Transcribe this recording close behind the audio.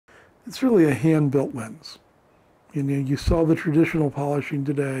it's really a hand-built lens. You know, you saw the traditional polishing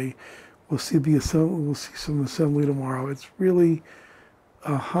today. We'll see some assembly tomorrow. It's really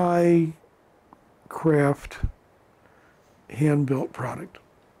a high craft, hand-built product,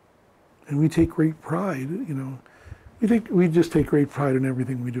 and we take great pride. You know, we just take great pride in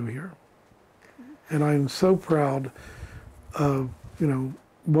everything we do here, and I'm so proud of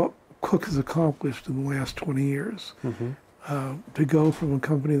what Cooke has accomplished in the last 20 years. To go from a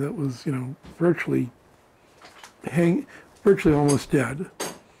company that was virtually almost dead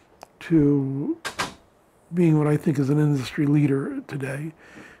to being what I think is an industry leader today,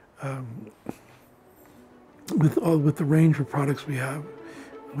 with the range of products we have,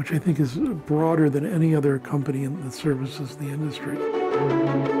 which I think is broader than any other company that services the industry.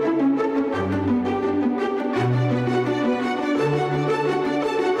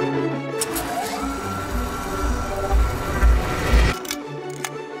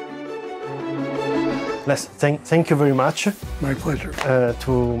 Les, thank you very much. My pleasure.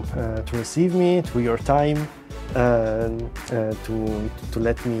 To receive me, to your time, to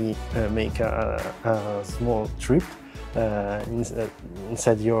let me make a small trip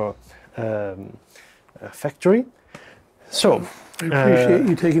inside your factory. So I appreciate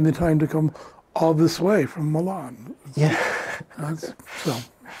you taking the time to come all this way from Milan. Yeah. So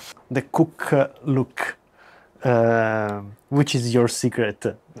the Cooke look. Which is your secret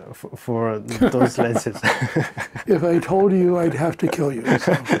for those lenses? If I told you, I'd have to kill you.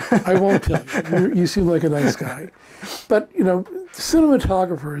 So I won't tell you. You seem like a nice guy. But,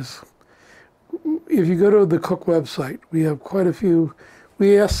 cinematographers, if you go to the Cooke website, we have quite a few.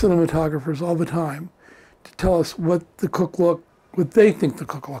 We ask cinematographers all the time to tell us what they think the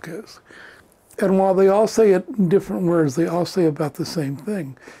Cooke look is. And while they all say it in different words, they all say about the same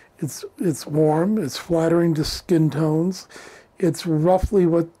thing. It's warm, it's flattering to skin tones, it's roughly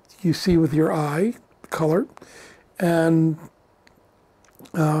what you see with your eye, color, and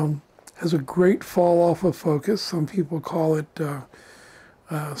has a great fall off of focus. Some people call it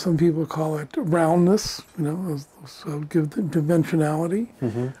roundness, so give the dimensionality.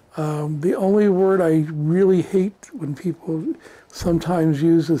 The only word I really hate when people sometimes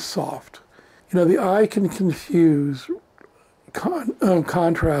use is soft. The eye can confuse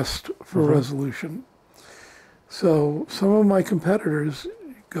contrast for resolution. So some of my competitors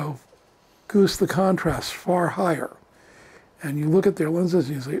goose the contrast far higher. And you look at their lenses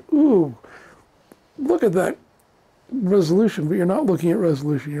and you say, ooh, look at that resolution, but you're not looking at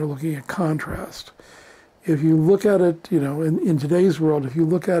resolution, you're looking at contrast. If you look at it, in today's world, if you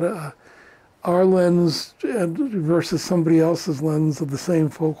look at our lens versus somebody else's lens of the same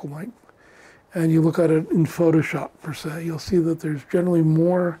focal length, and you look at it in Photoshop, per se, you'll see that there's generally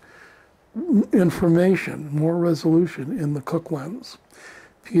more information, more resolution in the Cooke lens,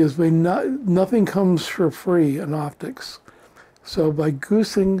 because nothing comes for free in optics. So by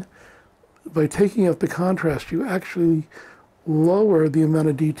taking out the contrast, you actually lower the amount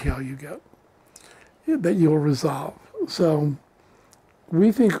of detail you get, that you'll resolve. So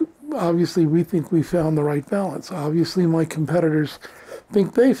obviously we think we found the right balance. Obviously my competitors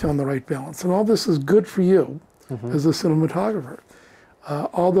think they found the right balance. And all this is good for you as a cinematographer.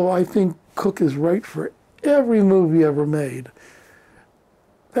 Although I think Cooke is right for every movie ever made,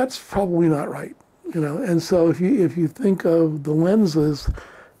 that's probably not right. And so if you think of the lenses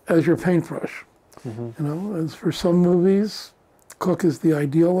as your paintbrush, as for some movies, Cooke is the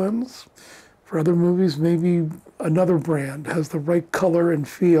ideal lens. For other movies, maybe another brand has the right color and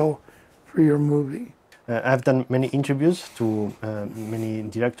feel for your movie. I've done many interviews to many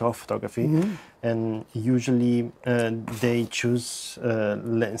directors of photography, and usually they choose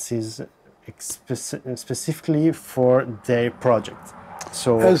lenses specifically for their project.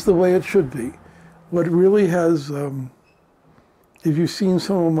 So, as the way it should be. What really has, if you've seen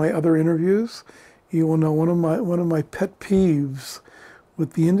some of my other interviews, you will know one of my pet peeves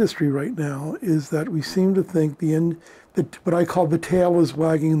with the industry right now is that we seem to think what I call the tail is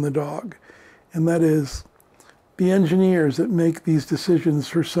wagging the dog. And that is, the engineers that make these decisions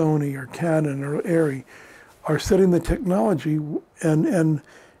for Sony or Canon or Arri are setting the technology, and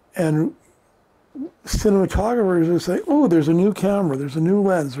cinematographers are saying, oh, there's a new camera, there's a new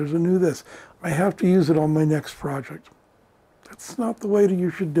lens, there's a new this. I have to use it on my next project. That's not the way that you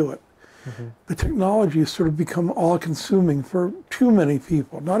should do it. The technology has sort of become all-consuming for too many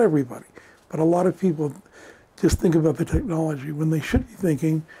people, not everybody, but a lot of people just think about the technology when they should be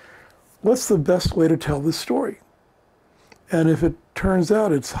thinking, what's the best way to tell this story? And if it turns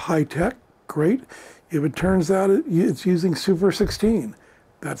out it's high-tech, great. If it turns out it's using Super 16,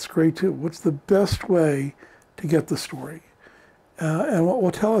 that's great too. What's the best way to get the story? and what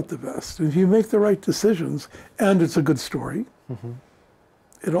will tell it the best. And if you make the right decisions, and it's a good story,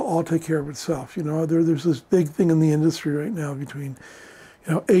 it'll all take care of itself. You know, there's this big thing in the industry right now between,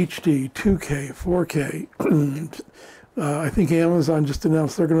 you know, HD, 2K, 4K. I think Amazon just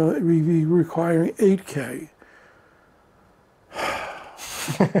announced they're going to be requiring 8K.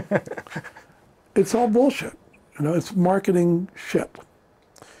 It's all bullshit. You know, it's marketing shit.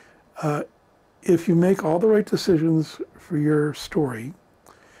 If you make all the right decisions for your story,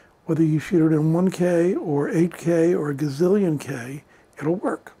 whether you shoot it in 1K or 8K or a gazillion K, it'll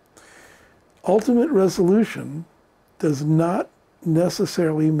work. Ultimate resolution does not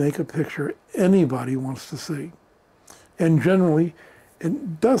necessarily make a picture anybody wants to see. And generally,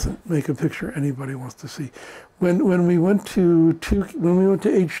 it doesn't make a picture anybody wants to see. When we went to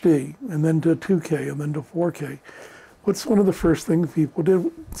HD and then to 2K and then to 4K, what's one of the first things people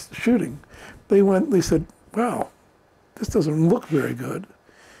did shooting? They said, wow, this doesn't look very good.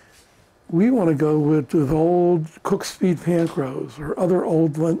 We want to go with old Cooke speed Panchros or other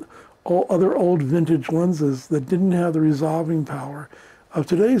old vintage lenses that didn't have the resolving power of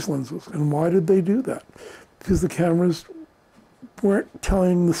today's lenses. And why did they do that? Because the cameras weren't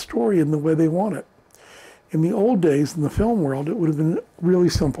telling the story in the way they want it. In the old days, in the film world, it would have been really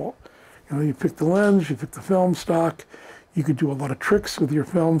simple. You know, you pick the lens, you pick the film stock, you could do a lot of tricks with your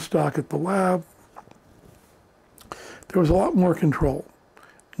film stock at the lab. There was a lot more control.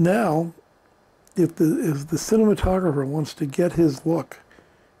 Now, if the cinematographer wants to get his look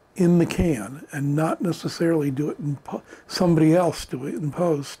in the can and not necessarily do it in somebody else do it in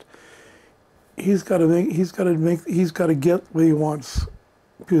post, he's got to get what he wants.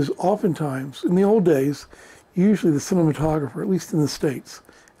 Because oftentimes, in the old days, usually the cinematographer, at least in the States,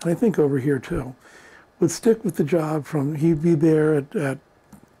 and I think over here too, would stick with the job from, he'd be there at what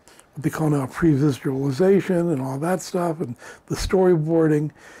they call now pre-visualization and all that stuff, and the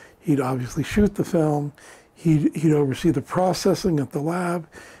storyboarding. He'd obviously shoot the film, he'd oversee the processing at the lab,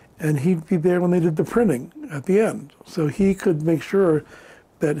 and he'd be there when they did the printing at the end. So he could make sure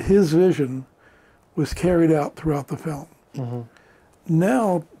that his vision was carried out throughout the film.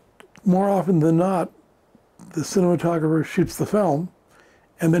 Now, more often than not, the cinematographer shoots the film,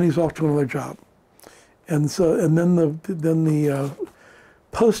 and then he's off to another job. And then the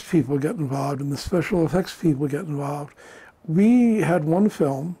post people get involved, and the special effects people get involved. We had one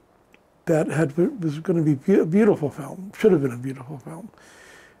film that was going to be a beautiful film, should have been a beautiful film.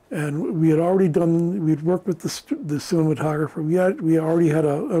 And we had already done, we'd worked with the cinematographer. We already had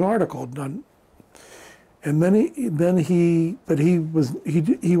an article done. And then he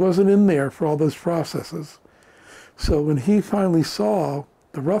wasn't in there for all those processes. So when he finally saw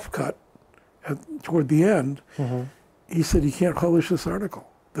the rough cut toward the end, he said, "You can't publish this article.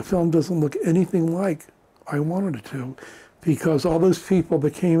 The film doesn't look anything like I wanted it to, because all those people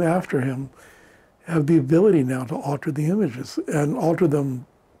that came after him have the ability now to alter the images and alter them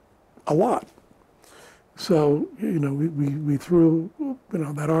a lot." So, you know, we threw, you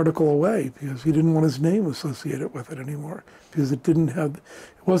know, that article away because he didn't want his name associated with it anymore, because it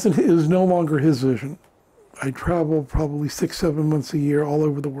was no longer his vision. I traveled probably 6-7 months a year all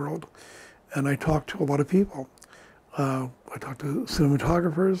over the world, and I talked to a lot of people. I talked to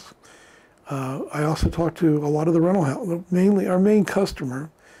cinematographers. I also talked to a lot of the rental house. Mainly, our main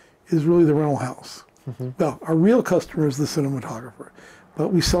customer is really the rental house. Well, our real customer is the cinematographer, but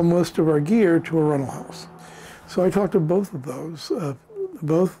we sell most of our gear to a rental house. So I talked to both of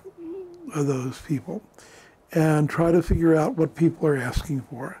those people, and try to figure out what people are asking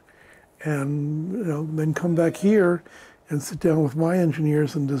for, and, you know, then come back here and sit down with my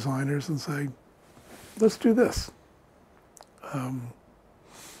engineers and designers and say, let's do this.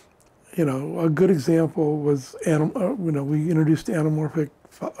 You know, a good example was, you know, we introduced anamorphic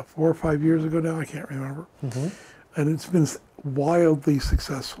 4 or 5 years ago now, I can't remember. And it's been wildly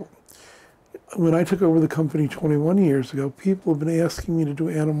successful. When I took over the company 21 years ago, people have been asking me to do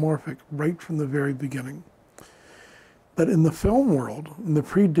anamorphic right from the very beginning. But in the film world, in the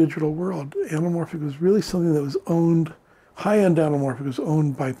pre-digital world, anamorphic was really something that was owned, high-end anamorphic was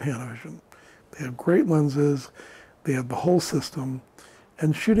owned by Panavision. They have great lenses, they have the whole system,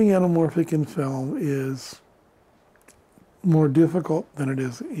 and shooting anamorphic in film is more difficult than it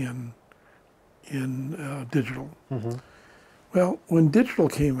is in digital. Well, when digital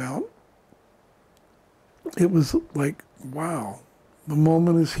came out, it was like, wow, the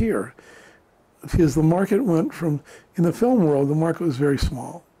moment is here. Because the market went from, in the film world, the market was very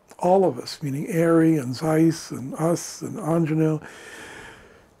small. All of us, meaning Arri and Zeiss and us and Angelo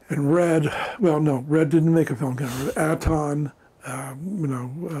and Red. Well, no, Red didn't make a film camera. Aton, you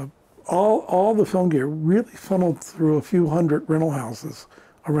know, all the film gear really funneled through a few hundred rental houses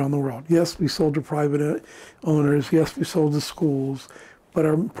around the world. Yes, we sold to private owners. Yes, we sold to schools. But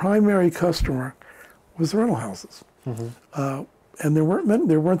our primary customer was the rental houses. And there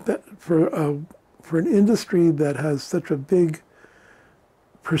weren't that, for an industry that has such a big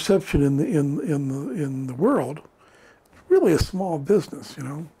perception in the world, really a small business, you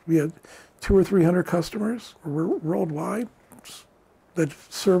know. We had 200 or 300 customers worldwide that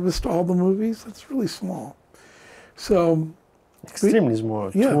serviced all the movies. That's really small. So extremely small.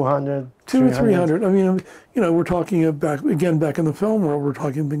 Yeah, 200, 200 or 300. I mean, you know, we're talking back in the film world. We're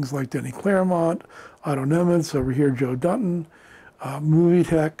talking things like Denny Claremont, Otto Nemitz, over here Joe Dutton, Movie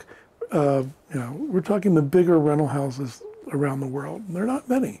Tech. You know, we're talking the bigger rental houses around the world. There are not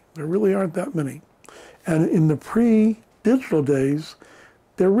many. There really aren't that many. And in the pre-digital days,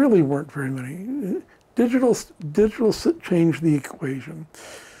 there really weren't very many. Digital changed the equation.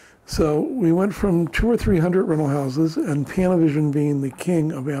 So we went from 200 or 300 rental houses, and Panavision being the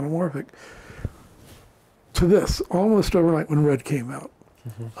king of anamorphic, to this almost overnight when Red came out.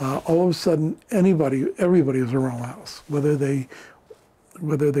 All of a sudden, everybody was a rental house, whether they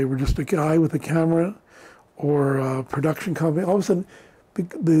were just a guy with a camera or a production company. All of a sudden,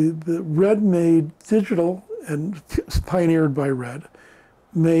 the Red made digital, and pioneered by Red,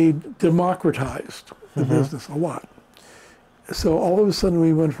 democratized the business a lot. So all of a sudden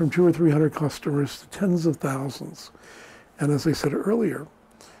we went from 200 or 300 customers to tens of thousands. And as I said earlier,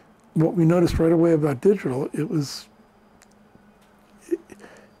 what we noticed right away about digital,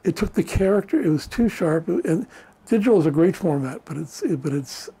 it took the character, it was too sharp, and digital is a great format, but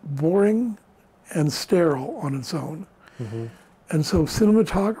it's boring and sterile on its own. And so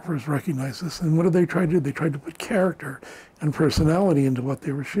cinematographers recognized this, and what did they try to do? They tried to put character and personality into what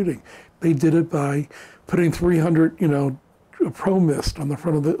they were shooting. They did it by putting 300, you know, pro mist on the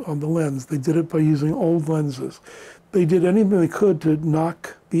front of the lens. They did it by using old lenses. They did anything they could to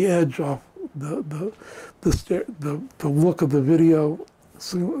knock the edge off the look of the video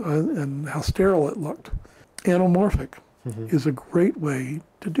and how sterile it looked. Anamorphic is a great way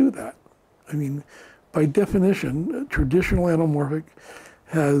to do that. I mean, by definition, traditional anamorphic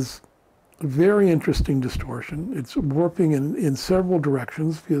has very interesting distortion. It's warping in several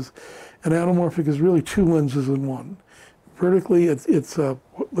directions, because an anamorphic is really two lenses in one. Vertically, let's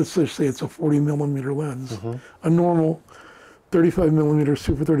just say it's a 40 millimeter lens, a normal 35 millimeter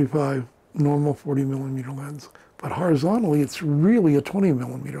Super 35 normal 40 millimeter lens. But horizontally, it's really a 20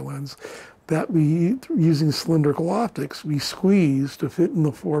 millimeter lens that we, using cylindrical optics, we squeeze to fit in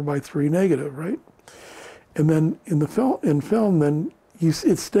the 4:3 negative, right? And then in film, then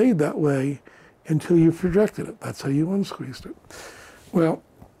it stayed that way until you projected it. That's how you unsqueezed it. Well,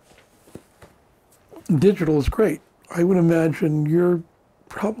 digital is great. I would imagine you're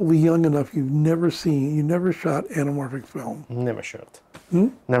probably young enough, you never shot anamorphic film. Never shot.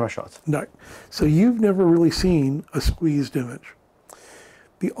 Never shot. No. So you've never really seen a squeezed image.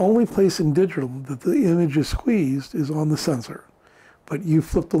 The only place in digital that the image is squeezed is on the sensor. But you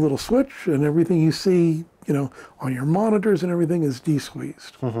flip the little switch and everything you see, you know, on your monitors and everything is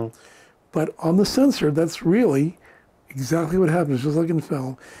de-squeezed. But on the sensor, that's really exactly what happens, just like in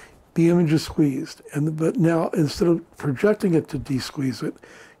film. The image is squeezed. But now, instead of projecting it to de-squeeze it,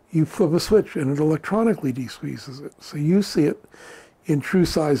 you flip a switch and it electronically de-squeezes it. So you see it in true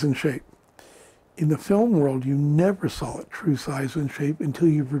size and shape. In the film world, you never saw it true size and shape until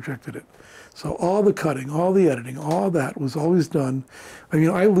you projected it. So all the cutting, all the editing, all that was always done. I mean,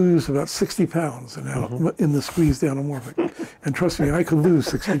 I lose about 60 pounds in the squeezed anamorphic. And trust me, I could lose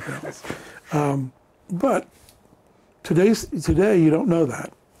 60 pounds. But today, you don't know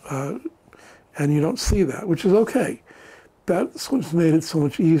that. And you don't see that, which is okay. That's what's made it so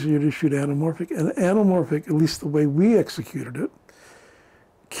much easier to shoot anamorphic. And anamorphic, at least the way we executed it,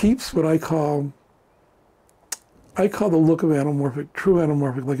 keeps what I call the look of anamorphic, true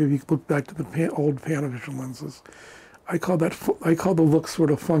anamorphic. Like if you look back to the old Panavision lenses, I call the look sort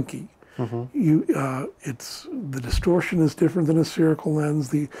of funky. It's the distortion is different than a spherical lens.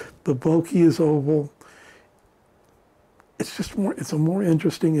 The bokeh is oval. It's just it's a more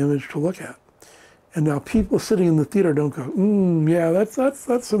interesting image to look at. And now people sitting in the theater don't go, yeah, that's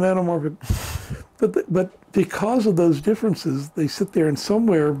an anamorphic. But because of those differences, they sit there and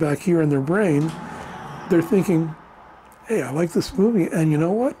somewhere back here in their brain, they're thinking, hey, I like this movie, and you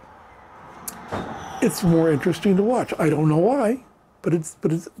know what? It's more interesting to watch. I don't know why, but you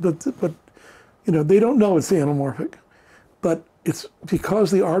know, they don't know it's anamorphic. But it's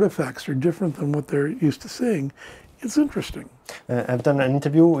because the artifacts are different than what they're used to seeing. It's interesting. I've done an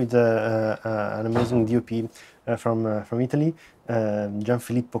interview with an amazing DOP from Italy,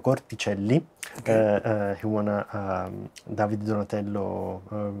 Gianfilippo Corticelli. He won a Davide Donatello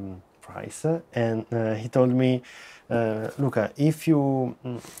prize, and he told me, Luca, if you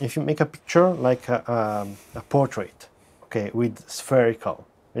make a picture like a portrait, okay, with spherical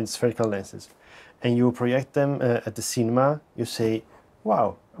lenses, and you project them at the cinema, you say,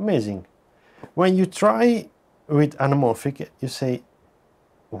 wow, amazing. When you try with anamorphic, you say,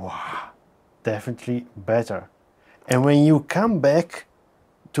 wow, definitely better. And when you come back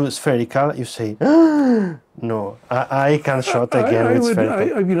to spherical, you say, no, I can shot again with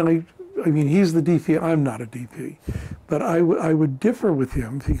spherical. I mean, he's the DP. I'm not a DP, but I would differ with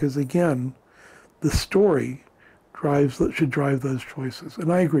him because, again, the story should drive those choices.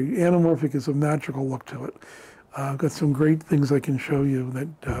 And I agree. Anamorphic is a magical look to it. I've got some great things I can show you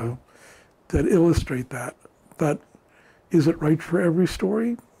that illustrate that. But is it right for every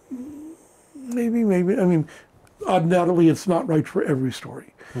story? Maybe. I mean, undoubtedly, it's not right for every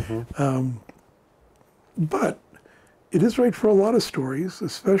story. But it is right for a lot of stories,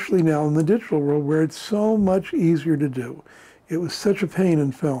 especially now in the digital world where it's so much easier to do. It was such a pain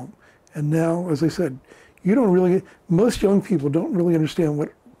in film. And now, as I said, most young people don't really understand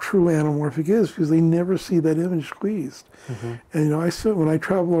what true anamorphic is because they never see that image squeezed. And when I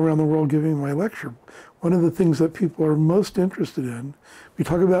travel around the world giving my lecture, one of the things that people are most interested in, we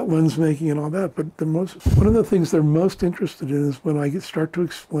talk about lens making and all that, but one of the things they're most interested in is when I start to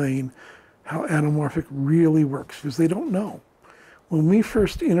explain how anamorphic really works, because they don't know. When we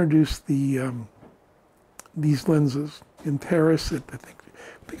first introduced these lenses in Paris, I think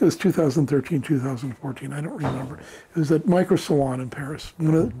it was 2013, 2014, I don't remember. It was at Microsalon in Paris,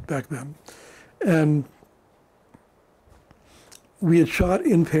 back then. And we had shot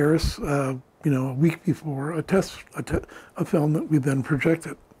in Paris, a week before, a film that we then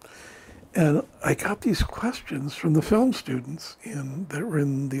projected. And I got these questions from the film students that were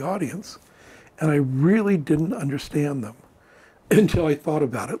in the audience, and I really didn't understand them until I thought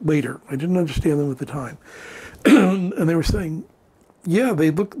about it later. I didn't understand them at the time. And they were saying, yeah,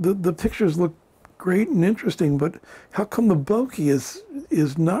 the pictures look great and interesting, but how come the bokeh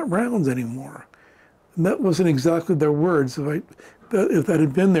is not round anymore? And that wasn't exactly their words. If that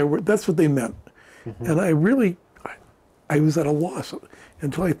had been their word, that's what they meant. And I was at a loss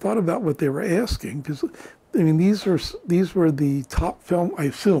until I thought about what they were asking, because I mean, these were the top film, I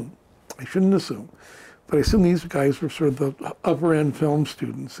assume. I shouldn't assume, but I assume these guys were sort of the upper end film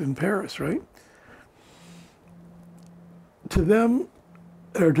students in Paris, right? To them,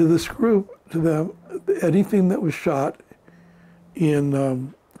 or to this group, anything that was shot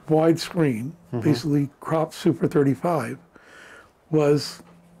in widescreen, basically cropped Super 35, was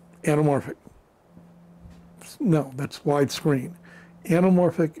anamorphic. No, that's widescreen.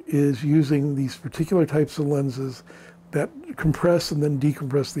 Anamorphic is using these particular types of lenses that compress and then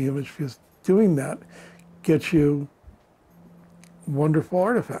decompress the image, because doing that gets you wonderful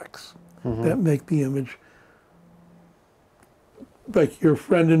artifacts that make the image like your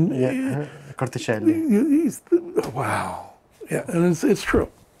friend in Corticelli. Wow, yeah, and it's true,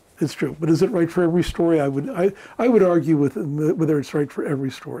 But is it right for every story? I would argue with whether it's right for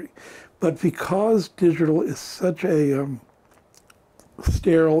every story, but because digital is such a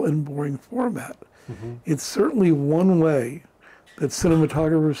sterile and boring format, it's certainly one way that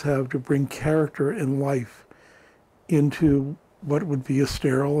cinematographers have to bring character and life into what would be a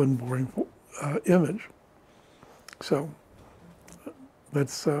sterile and boring image. So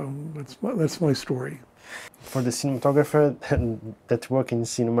that's my story. For the cinematographer that work in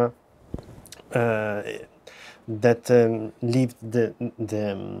cinema, that lived the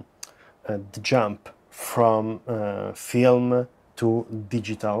jump from film to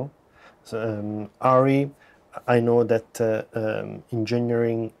digital. So, Ari, I know that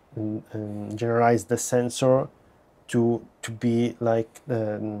engineering generalized the sensor to be like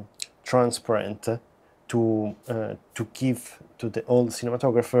transparent, to give to the old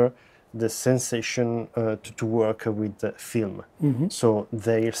cinematographer the sensation to work with the film. So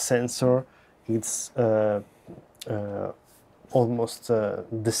their sensor is almost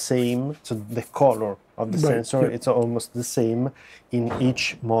the same. So the color of the sensor, it's almost the same in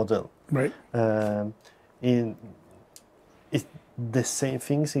each model. Right. It's the same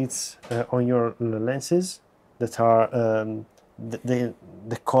things. It's on your lenses that are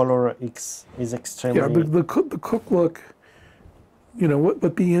the color is extremely. Yeah, the Cooke look. You know what?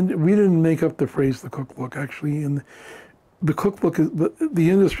 But we didn't make up the phrase the Cooke look. Actually, in the Cooke look, the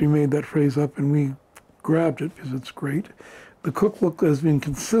industry made that phrase up, and we grabbed it because it's great. The Cooke look has been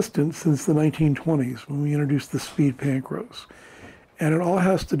consistent since the 1920s when we introduced the speed panchros, and it all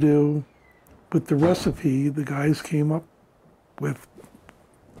has to do with the recipe, the guys came up with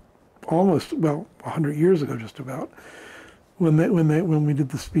almost, well, 100 years ago, just about, when we did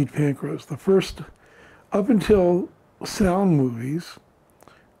the speed panchros. The first, up until sound movies,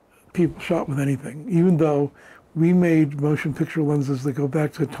 people shot with anything, even though we made motion picture lenses that go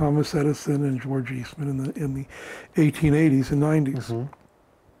back to Thomas Edison and George Eastman in the 1880s and 90s.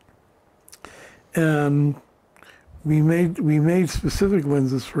 And we made specific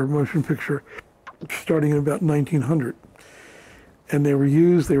lenses for motion picture starting in about 1900. And they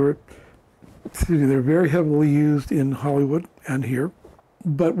were very heavily used in Hollywood and here.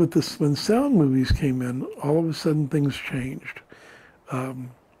 But with this, when sound movies came in, all of a sudden things changed.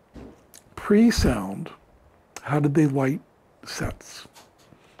 Pre-sound, how did they light sets?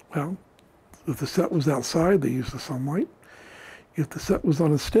 Well, if the set was outside, they used the sunlight. If the set was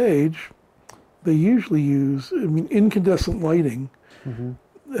on a stage, they usually use, incandescent lighting,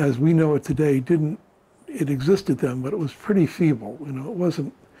 as we know it today, it existed then, but it was pretty feeble. It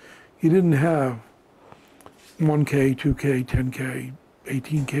wasn't, you didn't have 1K, 2K, 10K,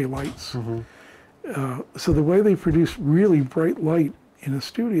 18K lights. So the way they produced really bright light in a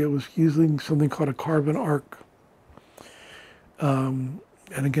studio was using something called a carbon arc. And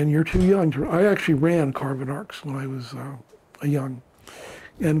again, you're too young I actually ran carbon arcs when I was young.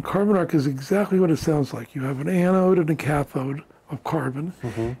 And carbon arc is exactly what it sounds like. You have an anode and a cathode of carbon,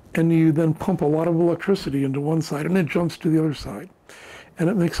 and you then pump a lot of electricity into one side, and it jumps to the other side. And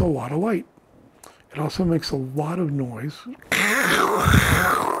it makes a lot of light. It also makes a lot of noise,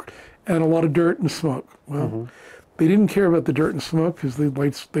 and a lot of dirt and smoke. Well, they didn't care about the dirt and smoke because the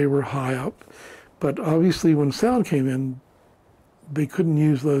lights, they were high up. But obviously when sound came in, they couldn't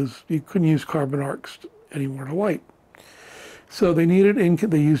use those, you couldn't use carbon arcs anymore to light. So they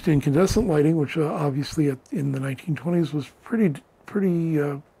used incandescent lighting, which obviously in the 1920s was pretty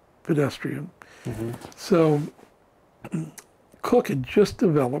pedestrian. So Cooke had just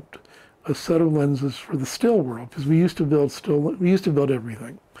developed a set of lenses for the still world, because we used to build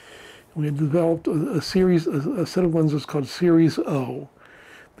everything. We had developed a set of lenses called Series O.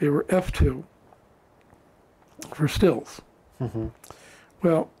 They were f2 for stills.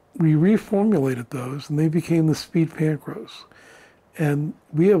 Well, we reformulated those, and they became the speed panchros. And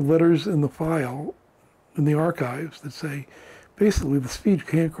we have letters in the file, in the archives, that say, basically, the speed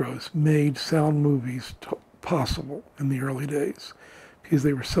panchros made sound movies possible in the early days, because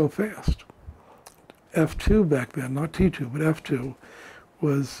they were so fast. F2 back then, not T2, but F2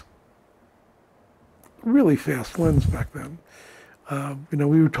 was really fast lens back then.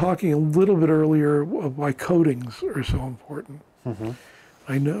 We were talking a little bit earlier of why coatings are so important.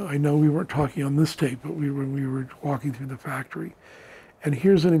 I know we weren't talking on this tape, but when we were walking through the factory. And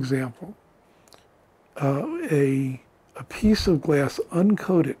here's an example. A piece of glass,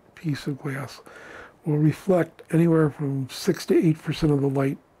 uncoated piece of glass, will reflect anywhere from 6 to 8% of the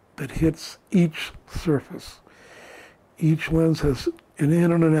light that hits each surface. Each lens has an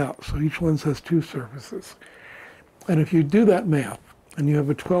in and an out, so each lens has two surfaces. And if you do that math, and you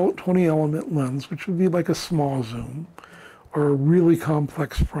have a 20 element lens, which would be like a small zoom, or a really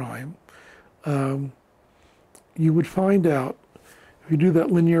complex prime, you would find out, if you do that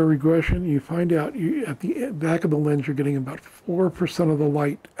linear regression, you find out at the back of the lens, you're getting about 4% of the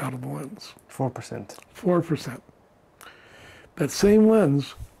light out of the lens. 4%. 4%. That same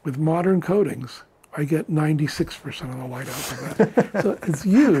lens, with modern coatings, I get 96% of the light out of that. So it's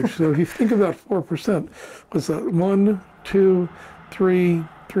huge. So if you think about 4%, what's that? 1, 2, 3,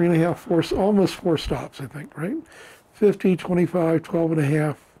 3.5, 4, almost 4 stops, I think, right? 50, 25,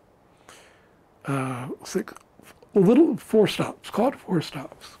 12.5, 6, a little 4 stops, call it 4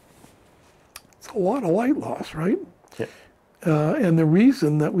 stops. It's a lot of light loss, right? Yeah. And the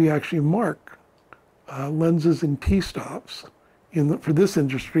reason that we actually mark lenses in T-stops for this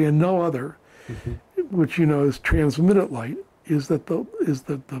industry and no other, which is transmitted light, is that the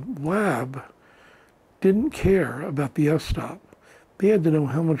lab didn't care about the f-stop. They had to know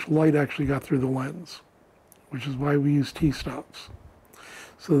how much light actually got through the lens, which is why we use T-stops.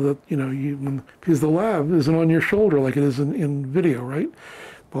 So that, because the lab isn't on your shoulder like it is in video, right?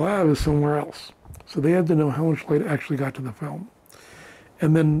 The lab is somewhere else. So they had to know how much light actually got to the film.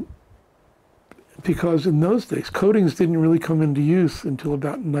 And then, because in those days, coatings didn't really come into use until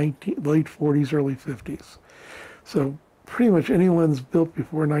about late 40s, early 50s. So pretty much any lens built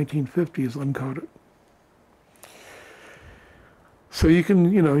before 1950 is uncoated. So you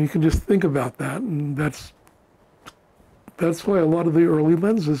can just think about that, and that's why a lot of the early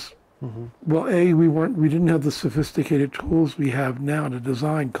lenses, well, we didn't have the sophisticated tools we have now to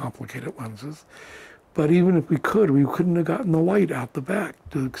design complicated lenses. But even if we couldn't have gotten the light out the back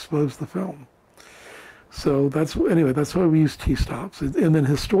to expose the film. So anyway, that's why we use T-stops. And then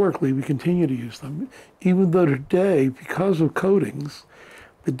historically, we continue to use them. Even though today, because of coatings,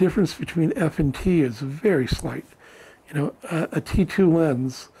 the difference between F and T is very slight. You know, a T2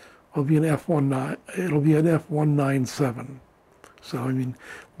 lens will be an F19, it'll be an F197. So, I mean,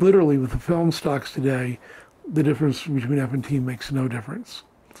 literally with the film stocks today, the difference between F and T makes no difference.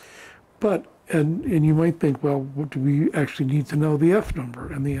 But, and you might think, well, what do we actually need to know the F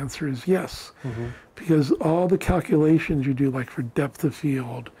number? And the answer is yes. Because all the calculations you do, like for depth of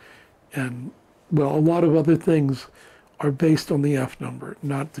field, and, well, a lot of other things are based on the F number,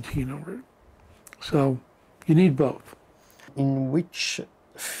 not the T number. So you need both. In which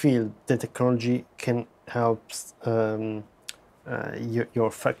field the technology can help your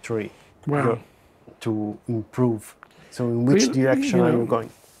factory to improve? So in which direction are you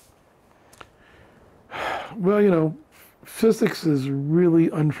going? Well, you know, physics is really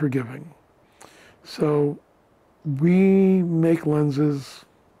unforgiving. So we make lenses.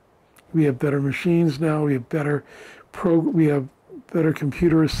 We have better machines now. We have better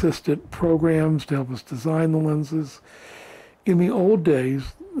computer-assisted programs to help us design the lenses. In the old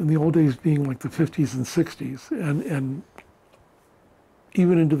days being like the 50s and 60s, and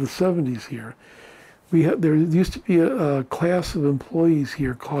even into the 70s here, there used to be a class of employees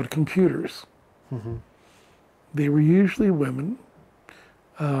here called computers. They were usually women,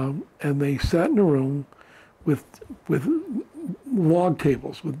 and they sat in a room with log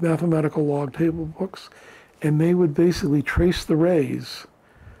tables, with mathematical log table books, and they would basically trace the rays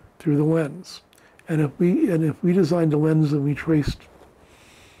through the lens. And if we designed a lens and we traced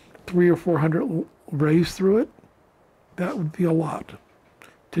 300 or 400 rays through it, that would be a lot.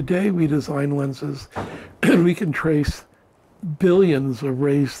 Today we design lenses and we can trace billions of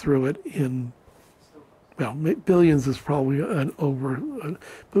rays through it in, well, billions is probably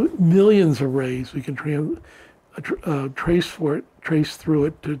but millions of rays we can trace through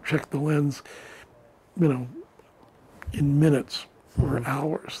it to check the lens, you know, in minutes or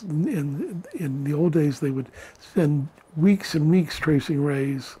hours. In the old days, they would spend weeks and weeks tracing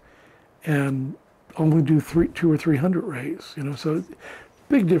rays and only do 200 or 300 rays, you know, so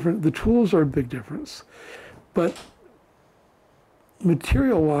big difference. The tools are a big difference. But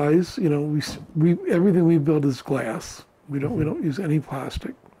material-wise, you know, everything we build is glass. We don't use any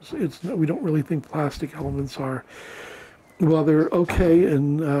plastic. We don't really think plastic elements are, well, they're okay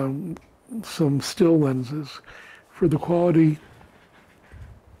in some still lenses. For the quality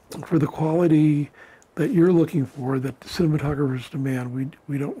that you're looking for, that cinematographers demand,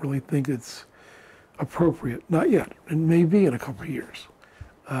 we don't really think it's appropriate. Not yet. It may be in a couple of years.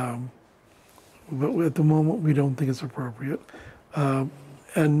 But at the moment, we don't think it's appropriate.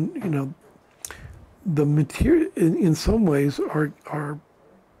 And, you know, the material, in some ways, our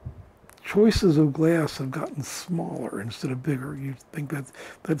choices of glass have gotten smaller instead of bigger. You think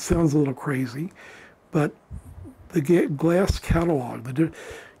that sounds a little crazy, but the glass catalog, you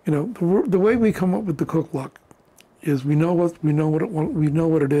know, the way we come up with the Cooke look is we know what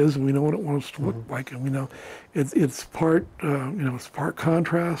it is, and we know what it wants to look like, and we know it's part you know, it's part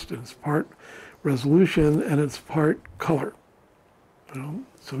contrast, and it's part resolution, and it's part color. You know,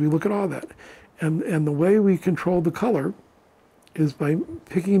 so we look at all that, and the way we control the color is by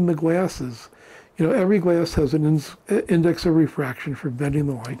picking the glasses. You know, every glass has an index of refraction for bending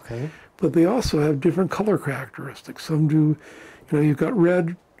the light, but they also have different color characteristics. Some do, you know, you've got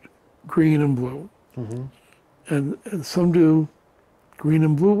red, green, and blue. And some do green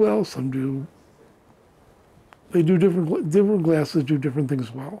and blue well, some do, they do different glasses do different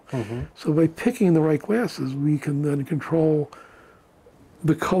things well. So by picking the right glasses, we can then control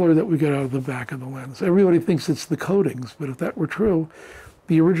the color that we get out of the back of the lens. Everybody thinks it's the coatings, but if that were true,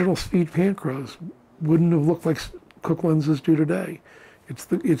 the original Speed Panchros wouldn't have looked like Cooke lenses do today.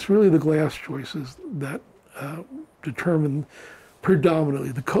 It's really the glass choices that determine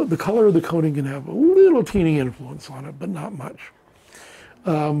predominantly. The color of the coating can have a little teeny influence on it, but not much.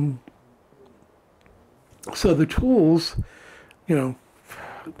 So the tools, you know,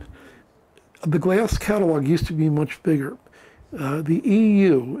 the glass catalog used to be much bigger. The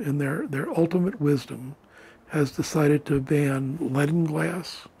EU, in their ultimate wisdom, has decided to ban lead in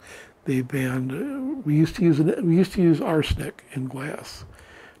glass. They banned. We used to use arsenic in glass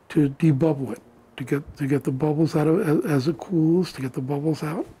to debubble it, to get the bubbles out of as it cools, to get the bubbles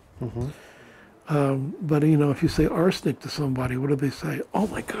out. But you know, if you say arsenic to somebody, what do they say? Oh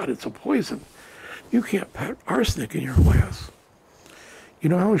my God, it's a poison. You can't put arsenic in your glass. You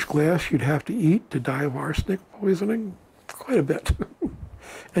know how much glass you'd have to eat to die of arsenic poisoning? Quite a bit.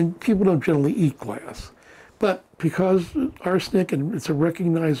 And people don't generally eat glass. But because arsenic, and it's a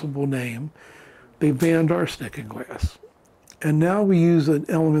recognizable name, they banned arsenic in glass. And now we use an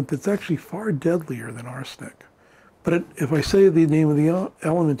element that's actually far deadlier than arsenic. But if I say the name of the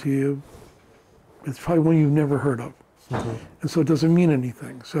element to you, it's probably one you've never heard of. And so it doesn't mean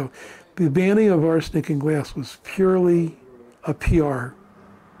anything. So the banning of arsenic in glass was purely a PR.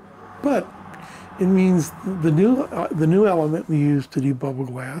 But it means the new element we use to debubble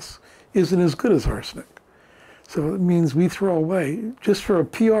glass isn't as good as arsenic. So it means we throw away, just for a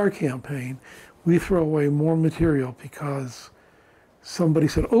PR campaign, we throw away more material because somebody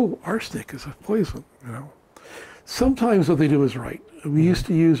said, oh, arsenic is a poison, you know. Sometimes what they do is right. We used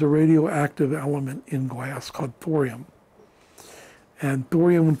to use a radioactive element in glass called thorium. And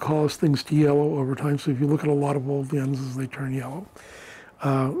thorium would cause things to yellow over time. So if you look at a lot of old lenses, they turn yellow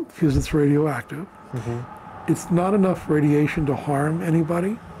because it's radioactive. It's not enough radiation to harm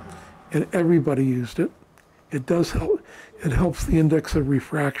anybody, and everybody used it. It does help. It helps the index of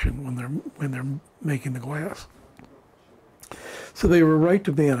refraction when they're making the glass. So they were right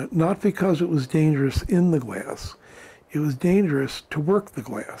to ban it, not because it was dangerous in the glass. It was dangerous to work the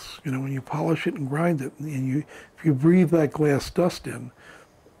glass. You know, when you polish it and grind it, and if you breathe that glass dust in,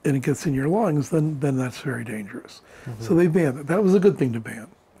 and it gets in your lungs, then that's very dangerous. So they banned it. That was a good thing to ban,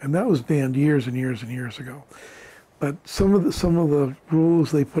 and that was banned years and years and years ago. But some of the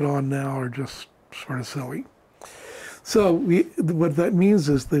rules they put on now are just sort of silly. So what that means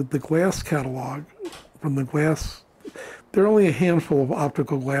is the glass catalog from the glass. There are only a handful of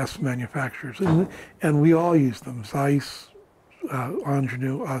optical glass manufacturers, and we all use them. Zeiss,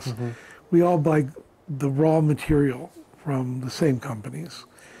 Ingenue, us. We all buy the raw material from the same companies.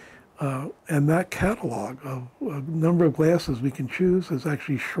 And that catalog of a number of glasses we can choose has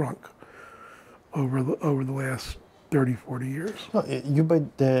actually shrunk over the last 30, 40 years. Oh, you buy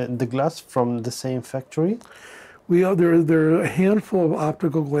the glass from the same factory? There are a handful of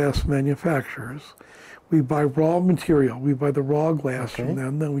optical glass manufacturers. We buy raw material. We buy the raw glass from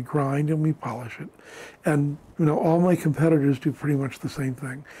them, then we grind and we polish it. And you know, all my competitors do pretty much the same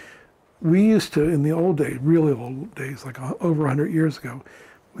thing. We used to, in the old days, really old days, like over 100 years ago,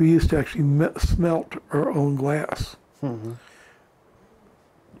 we used to actually smelt our own glass.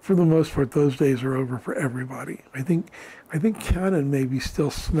 For the most part, those days are over for everybody. I think Canon maybe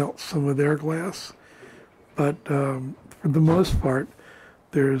still smelts some of their glass, but for the most part,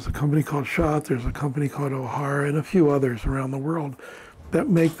 there's a company called Schott, there's a company called O'Hara, and a few others around the world that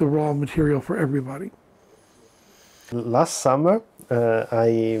make the raw material for everybody. Last summer,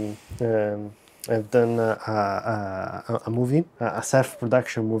 I've done a movie, a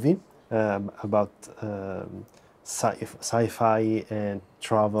self-production movie about sci-fi and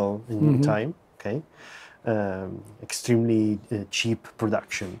travel in time. Okay, extremely cheap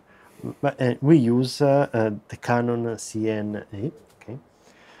production. But we use the Canon CNA. Okay,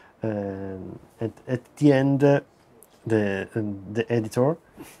 at the end, the editor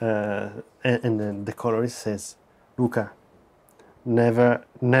and then the colorist says, "Luca, never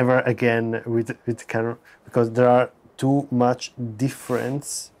again with Canon, because there are too much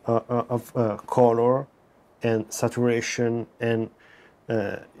difference of color and saturation, and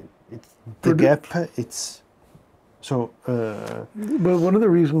the gap. It's so." But one of the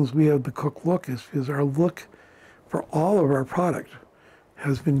reasons we have the Cooke look is because our look for all of our product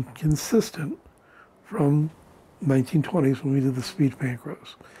has been consistent from 1920s when we did the speed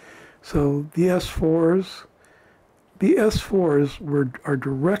pancros. So the S4s. The S4s are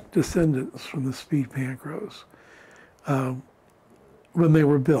direct descendants from the speed pancros when they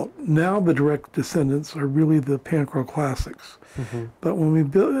were built. Now the direct descendants are really the pancro classics. But when we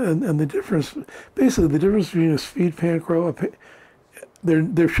built, and the difference, basically the difference between a speed pancro,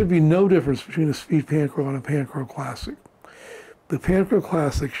 there should be no difference between a speed pancro and a pancro classic. The pancro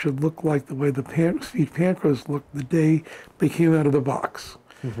classic should look like the way the speed pancros looked the day they came out of the box.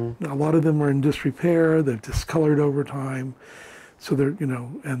 Now, a lot of them are in disrepair, they've discolored over time, so they're, you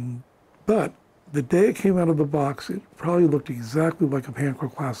know, but the day it came out of the box, it probably looked exactly like a pancro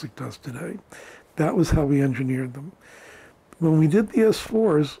classic does today. That was how we engineered them. When we did the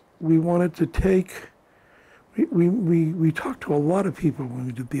S4s, we wanted to take, we talked to a lot of people when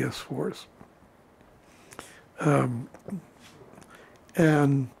we did the S4s.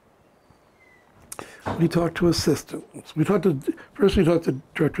 And we talked to assistants. First we talked to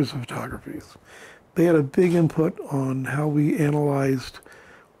directors of photographies. They had a big input on how we analyzed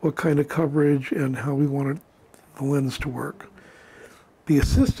what kind of coverage and how we wanted the lens to work. The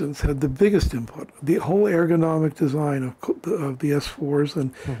assistants had the biggest input. The whole ergonomic design of the S4s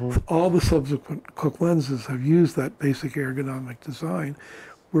and all the subsequent Cooke lenses have used that basic ergonomic design.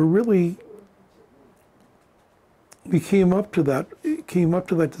 We came up to that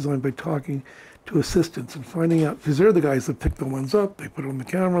design by talking to assistants and finding out, because they're the guys that pick the lens up, they put it on the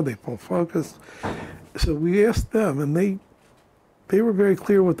camera, they pull focus. So we asked them, and they were very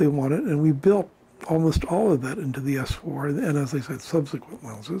clear what they wanted, and we built almost all of that into the S4, and as I said, subsequent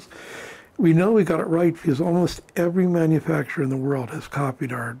lenses. We know we got it right because almost every manufacturer in the world has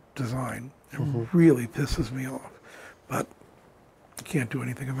copied our design. It really pisses me off, but you can't do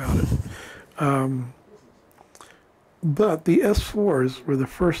anything about it. But the S4s were the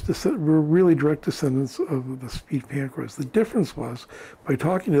first, were really direct descendants of the speed Panchros. The difference was, by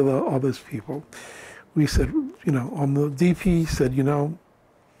talking to all those people, we said, on the DP said,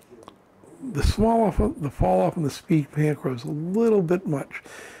 the fall off on the speed Panchro is a little bit much.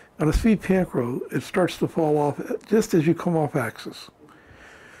 On a speed Panchro, it starts to fall off just as you come off axis.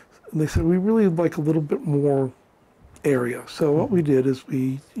 And they said, we really like a little bit more area. So what we did is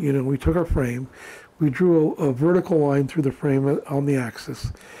we took our frame, we drew a vertical line through the frame on the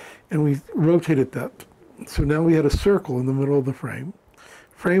axis, and we rotated that. So now we had a circle in the middle of the frame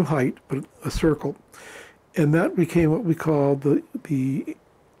height, but a circle. And that became what we call the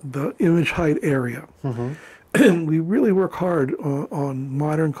image height area. And we really work hard on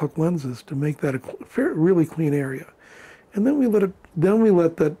modern Cooke lenses to make that a really clean area. And then we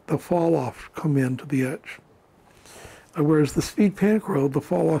let the fall off come into the edge. Whereas the speed Panchro, the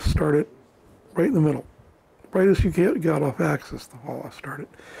fall off started right in the middle. Right as you got off axis, the fall off started.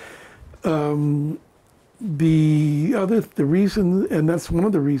 The reason, and that's one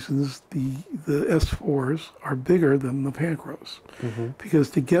of the reasons the S4s are bigger than the Panchros, because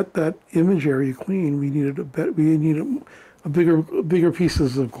to get that image area clean, we needed bigger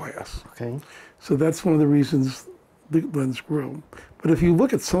pieces of glass. Okay. So that's one of the reasons the lens grew. But if you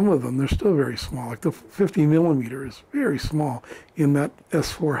look at some of them, they're still very small. Like the 50 millimeter is very small in that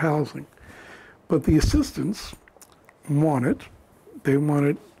S4 housing. But the assistants they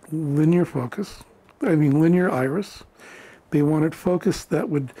wanted linear focus. Linear iris. They wanted focus that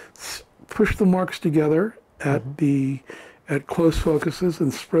would push the marks together at close focuses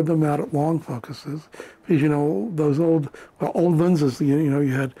and spread them out at long focuses. Because those old lenses,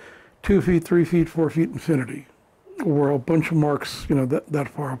 you had 2 feet, 3 feet, 4 feet infinity, or a bunch of marks, that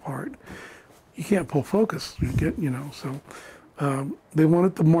far apart. You can't pull focus. You get, so they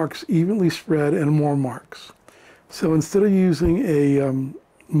wanted the marks evenly spread and more marks. So instead of using a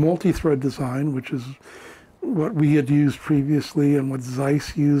multi-thread design, which is what we had used previously and what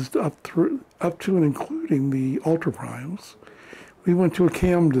Zeiss used up to and including the ultra primes, we went to a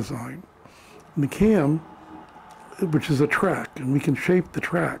cam design. And the cam, which is a track, and we can shape the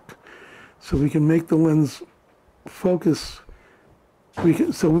track, so we can make the lens focus.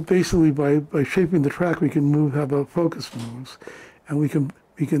 So basically, by shaping the track, we can how the focus moves, and we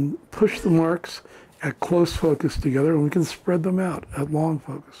can push the marks at close focus together, and we can spread them out at long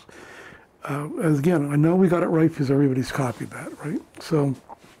focus. As again, I know we got it right because everybody's copied that, right? So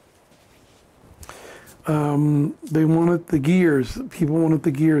they wanted the gears. People wanted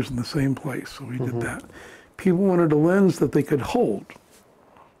the gears in the same place, so we did that. People wanted a lens that they could hold.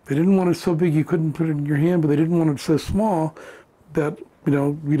 They didn't want it so big you couldn't put it in your hand, but they didn't want it so small that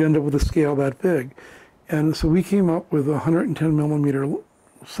we'd end up with a scale that big. And so we came up with a 110 millimeter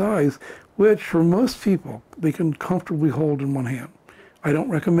size, which for most people, they can comfortably hold in one hand. I don't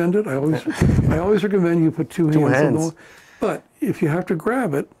recommend it. I always recommend you put two hands. But if you have to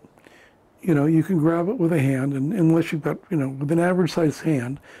grab it, you can grab it with a hand, and unless you've got, with an average sized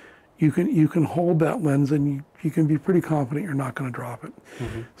hand, you can hold that lens, and you can be pretty confident you're not going to drop it.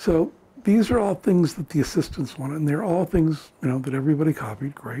 So these are all things that the assistants wanted, and they're all things, that everybody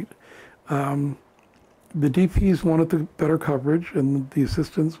copied. Great. The DPs wanted the better coverage, and the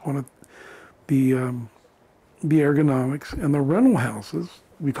assistants wanted the ergonomics. And the rental houses,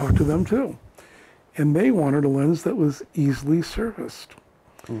 we talked to them too, and they wanted a lens that was easily serviced.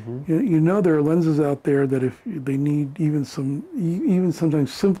 There are lenses out there that if they need even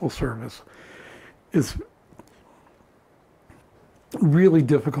sometimes simple service, it's really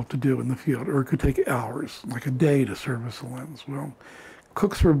difficult to do in the field, or it could take hours, like a day, to service a lens. Well,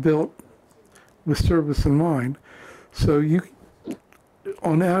 Cookes were built with service in mind, so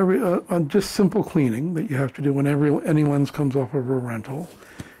on average, on just simple cleaning that you have to do whenever any lens comes off of a rental,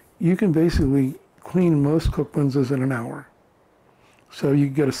 you can basically clean most Cooke lenses in an hour. So you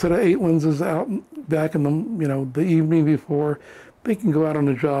get a set of 8 lenses out back in the evening before. They can go out on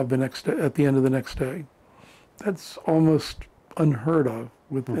a job at the end of the next day. That's almost unheard of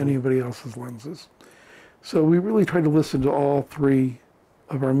with anybody else's lenses. So we really try to listen to all 3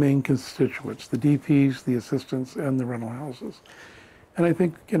 of our main constituents: the DPs, the assistants, and the rental houses. And I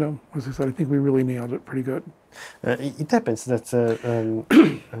think, you know, as I said, I think we really nailed it pretty good. It happens that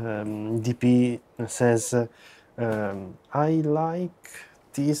DP says, I like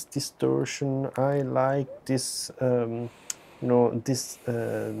this distortion, I like this, you know, this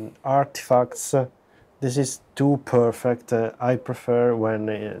artifacts. This is too perfect. I prefer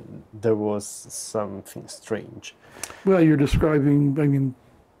when there was something strange. Well, you're describing, I mean,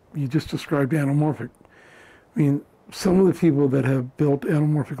 you just described anamorphic. I mean, some of the people that have built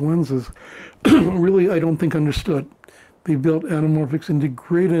anamorphic lenses really, I don't think, understood. They built anamorphics and did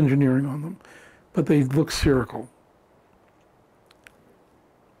great engineering on them, but they look spherical.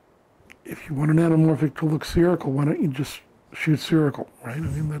 If you want an anamorphic to look spherical, why don't you just shoot spherical, right? I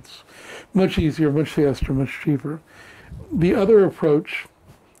mean, that's much easier, much faster, much cheaper. The other approach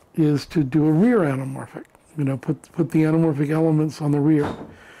is to do a rear anamorphic. You know, put the anamorphic elements on the rear.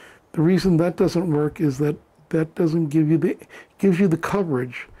 The reason that doesn't work is that that doesn't give you gives you the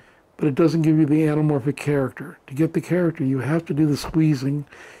coverage, but it doesn't give you the anamorphic character. To get the character, you have to do the squeezing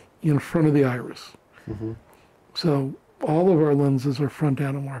in front of the iris. Mm-hmm. So all of our lenses are front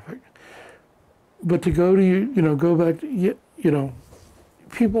anamorphic. But to go to, you know, go back to, you know,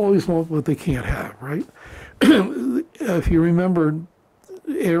 people always want what they can't have, right? If you remember,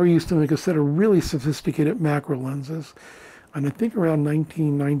 Arri used to make a set of really sophisticated macro lenses, and I think around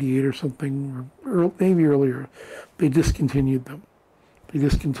 1998 or something, or maybe earlier, they discontinued them. They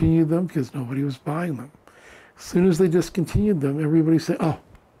discontinued them because nobody was buying them. As soon as they discontinued them, everybody said, "Oh,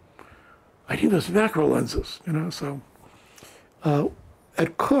 I need those macro lenses," you know. So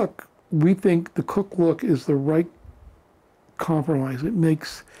at Cooke, we think the Cooke look is the right compromise. It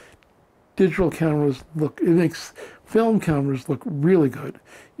makes digital cameras look, it makes film cameras look really good.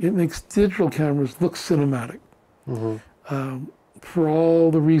 It makes digital cameras look cinematic. Mm-hmm. For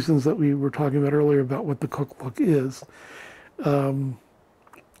all the reasons that we were talking about earlier about what the Cooke look is. The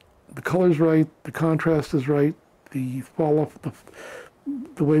color's right, the contrast is right, the fall off,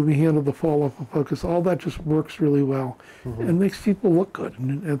 the way we handle the fall off of focus, all that just works really well. Mm-hmm. And makes people look good.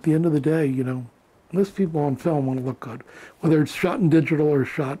 And at the end of the day, you know, most people on film want to look good, whether it's shot in digital or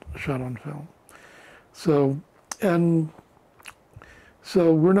shot on film. So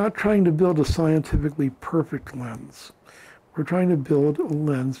we're not trying to build a scientifically perfect lens. We're trying to build a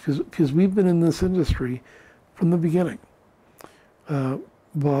lens because we've been in this industry from the beginning.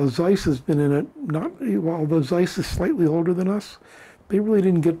 While Zeiss has been in it, although Zeiss is slightly older than us, they really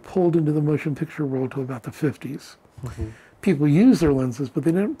didn't get pulled into the motion picture world till about the 50s. Mm-hmm. People use their lenses, but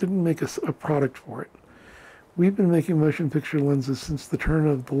they didn't make a product for it. We've been making motion picture lenses since the turn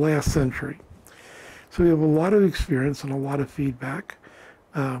of the last century. So we have a lot of experience and a lot of feedback.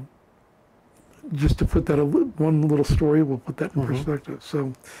 Just to put that one little story, we'll put that in mm-hmm. perspective.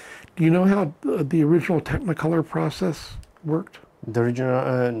 So, do you know how the original Technicolor process worked? The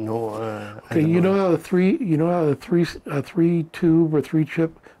original, no. Okay, you know how a three tube or three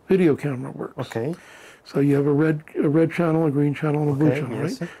chip video camera works. Okay. So you have a red channel, a green channel, and a blue channel,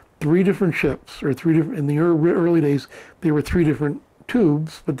 yes. Right? Three different chips, or three different. In the early days, they were three different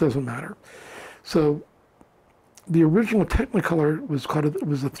tubes, but it doesn't matter. So the original Technicolor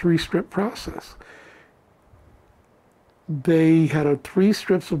was a three-strip process. They had three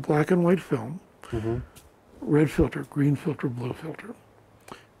strips of black and white film, mm-hmm. red filter, green filter, blue filter,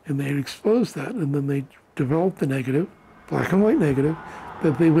 and they'd expose that, and then they developed the negative, black and white negative,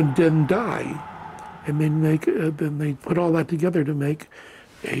 that they would then dye, and then they put all that together to make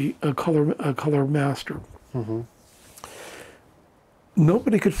a color master. Mm-hmm.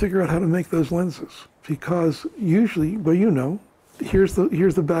 Nobody could figure out how to make those lenses because usually, well, you know, here's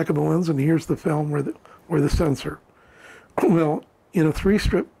the back of the lens and here's the film or the sensor. Well, in a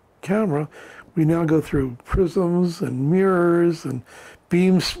three-strip camera, we now go through prisms and mirrors and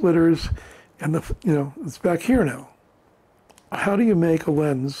beam splitters, and it's back here now. How do you make a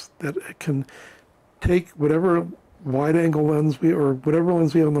lens that can take whatever wide-angle lens or whatever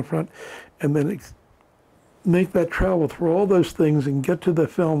lens we have on the front, and then make that travel through all those things and get to the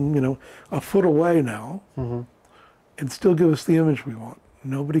film, a foot away now, mm-hmm. and still give us the image we want?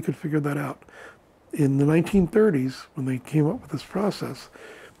 Nobody could figure that out. In the 1930s, when they came up with this process,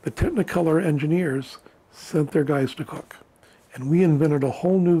 the Technicolor engineers sent their guys to Cooke, and we invented a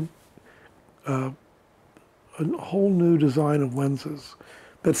whole new design of lenses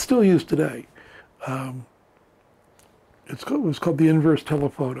that's still used today. It was called the inverse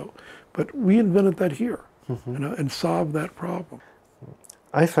telephoto, but we invented that here, mm-hmm. And solved that problem.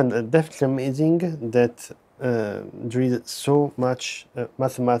 I find it definitely amazing that there is so much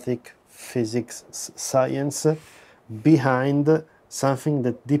mathematics, physics, science behind something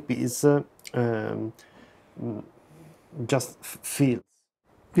that DP is just feels.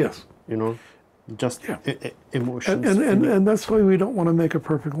 Yes. You know, just Yeah. emotions. And that's why we don't want to make a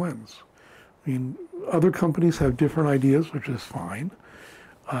perfect lens. I mean, other companies have different ideas, which is fine.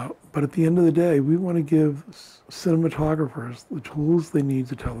 But at the end of the day, we want to give cinematographers the tools they need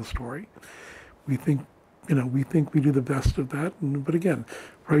to tell a story. We think we do the best of that. But again,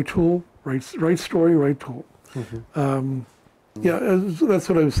 right tool, right story, right tool. Yeah, that's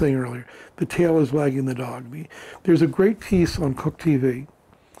what I was saying earlier. The tail is wagging the dog. There's a great piece on Cooke TV.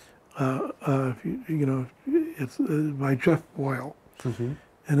 It's by Jeff Boyle,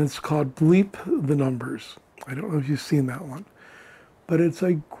 and it's called "Bleep the Numbers." I don't know if you've seen that one, but it's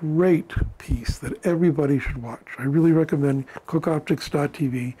a great piece that everybody should watch. I really recommend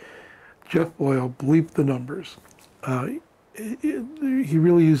cookeoptics.tv. Jeff Boyle, "Bleep the Numbers." He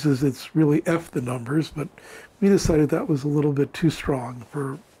really uses it's really F the numbers, but we decided that was a little bit too strong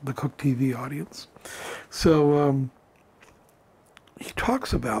for the Cooke TV audience. So he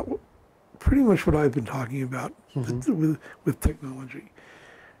talks about pretty much what I've been talking about with technology,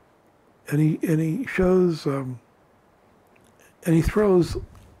 and he shows and he throws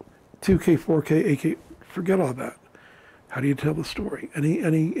 2K, 4K, 8K. Forget all that. How do you tell the story? And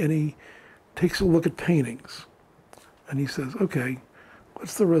he takes a look at paintings, and he says, okay,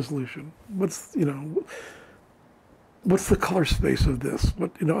 what's the resolution? What's the color space of this?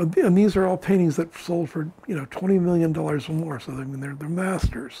 And these are all paintings that sold for $20 million or more. So I mean, they're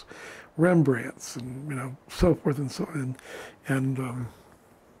masters, Rembrandts, and so forth and so on, and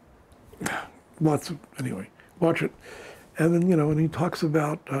lots of anyway. Watch it, and then and he talks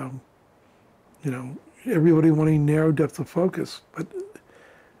about everybody wanting narrow depth of focus, but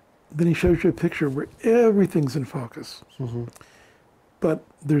then he shows you a picture where everything's in focus, but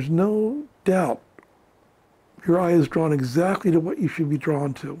there's no doubt. Your eye is drawn exactly to what you should be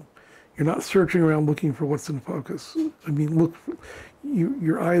drawn to. You're not searching around looking for what's in focus. I mean,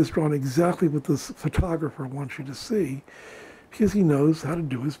 your eye is drawn exactly what the photographer wants you to see, because he knows how to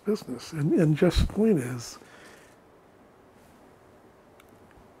do his business. And Jeff's point is,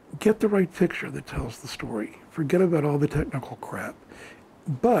 get the right picture that tells the story. Forget about all the technical crap.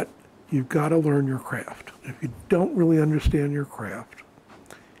 But you've got to learn your craft. If you don't really understand your craft,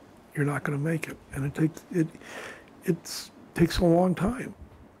 you're not going to make it, and it takes a long time.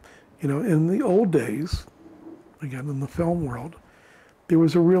 In the old days, again in the film world, there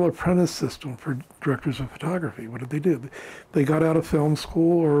was a real apprentice system for directors of photography. What did they do? They got out of film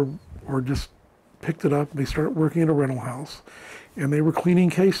school or just picked it up. They started working at a rental house, and they were cleaning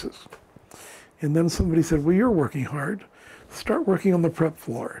cases. And then somebody said, "Well, you're working hard. Start working on the prep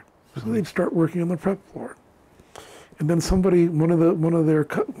floor." So they'd start working on the prep floor. And then one of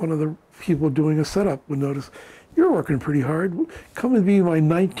the people doing a setup would notice, "You're working pretty hard. Come and be my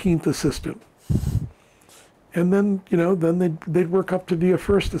 19th assistant." And then they'd work up to be a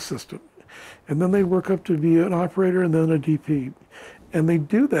first assistant, and then they'd work up to be an operator and then a DP, and they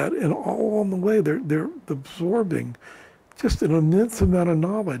do that, and all along the way they're absorbing just an immense amount of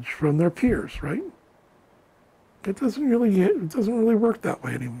knowledge from their peers, right? It doesn't really work that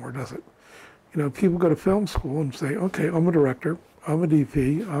way anymore, does it? People go to film school and say, okay, I'm a director, I'm a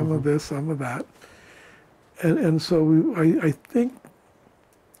DP, I'm a this, I'm a that. And so I think,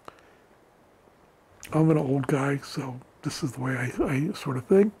 I'm an old guy, so this is the way I sort of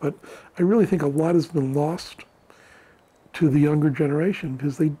think, but I really think a lot has been lost to the younger generation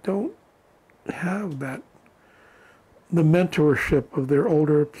because they don't have the mentorship of their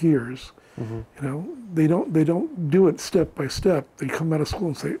older peers. They don't do it step by step. They come out of school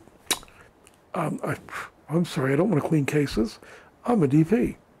and say, I'm sorry, I don't want to clean cases. I'm a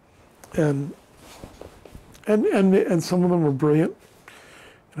DP, and some of them are brilliant.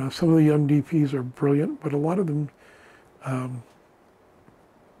 Some of the young DPs are brilliant, but a lot of them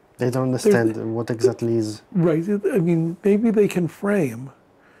they don't understand what exactly is right. I mean, maybe they can frame,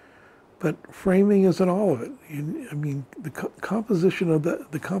 but framing isn't all of it. I mean, the composition of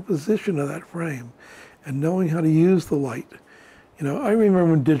that frame, and knowing how to use the light. I remember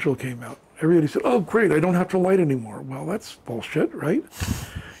when digital came out. Everybody said, "Oh, great, I don't have to light anymore." Well, that's bullshit, right?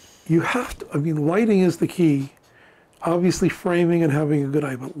 You have to. I mean, lighting is the key. Obviously, framing and having a good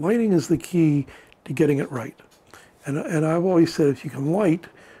eye, but lighting is the key to getting it right. And I've always said, if you can light,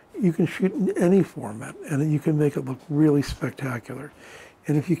 you can shoot in any format, and you can make it look really spectacular.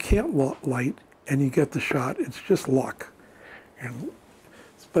 And if you can't light and you get the shot, it's just luck.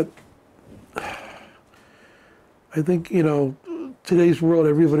 But I think, today's world,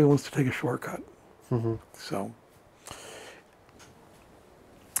 everybody wants to take a shortcut. So,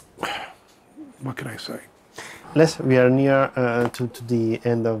 what can I say? Les, we are near to the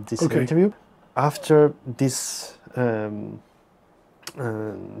end of this interview. After this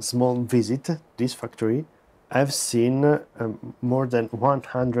small visit this factory, I've seen more than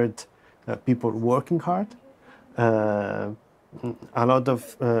 100 people working hard, a lot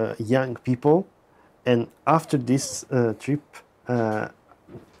of young people, and after this trip,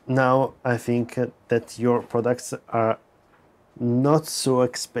 now I think that your products are not so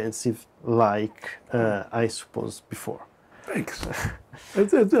expensive like I suppose before. Thanks.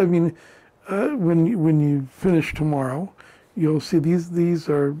 I mean, when you finish tomorrow, you'll see these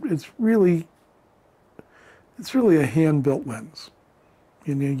are. It's really a hand-built lens.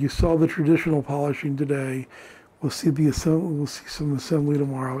 You know, you saw the traditional polishing today. We'll see we'll see some assembly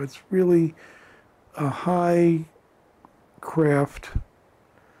tomorrow. It's really a high craft,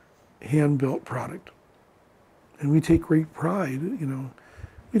 hand-built product, and we take great pride. You know,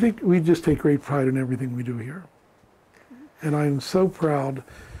 we just take great pride in everything we do here. And I'm so proud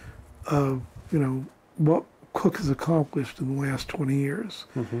of, you know, what Cooke has accomplished in the last 20 years.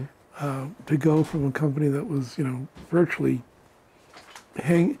 Mm-hmm. To go from a company that was, you know, virtually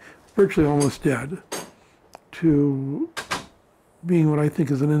almost dead, to being what I think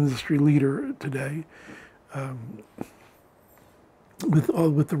is an industry leader today,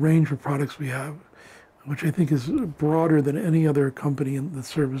 with the range of products we have, which I think is broader than any other company that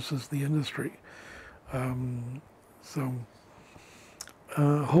services the industry. So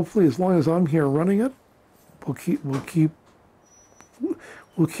hopefully, as long as I'm here running it,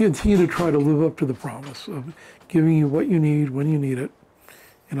 we'll continue to try to live up to the promise of giving you what you need when you need it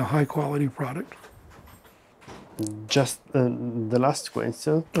in a high quality product. Just the last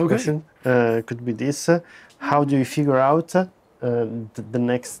question, Okay. Could be this. How do you figure out the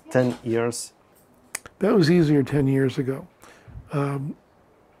next 10 years? That was easier 10 years ago,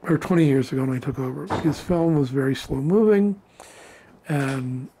 or 20 years ago when I took over, because film was very slow moving,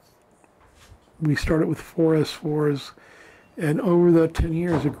 and we started with 4 S4s, and over that 10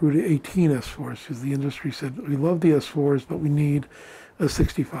 years it grew to 18 S4s, because the industry said, we love the S4s, but we need a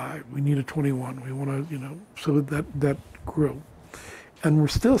 65, we need a 21, we want to, you know, so that grew. And we're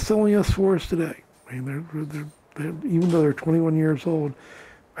still selling S4s today. I mean, they're even though they're 21 years old,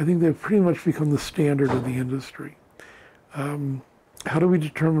 I think they've pretty much become the standard of the industry. How do we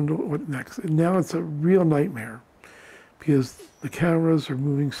determine what next? And now it's a real nightmare because the cameras are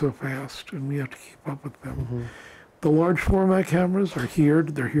moving so fast and we have to keep up with them. Mm-hmm. The large format cameras are here.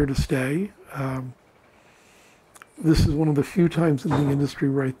 They're here to stay. This is one of the few times in the industry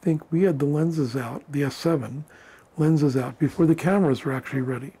where I think we had the lenses out, the S7 lenses out, before the cameras were actually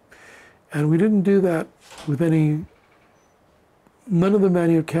ready. And we didn't do that with none of the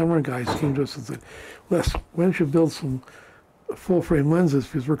manual camera guys came to us and said, Les, why don't you build some full frame lenses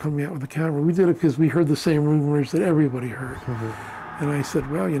because we're coming out with a camera. We did it because we heard the same rumors that everybody heard. Mm-hmm. And I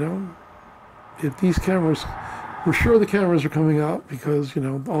said, well, you know, if these cameras, we're sure the cameras are coming out because, you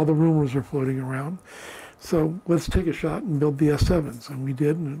know, all the rumors are floating around. So let's take a shot and build the S7s. And we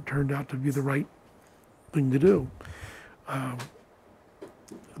did, and it turned out to be the right thing to do.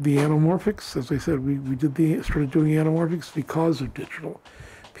 The anamorphics, as I said, we started doing anamorphics because of digital.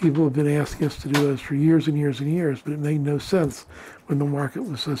 People have been asking us to do those for years and years and years, but it made no sense when the market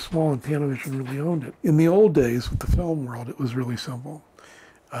was so small and Panavision really owned it. In the old days with the film world, it was really simple.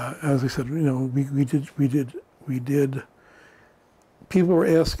 As I said, you know, we did. People were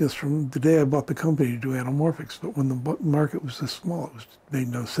asking us from the day I bought the company to do anamorphics, but when the market was this small, it made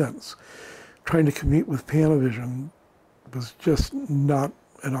no sense. Trying to compete with Panavision was just not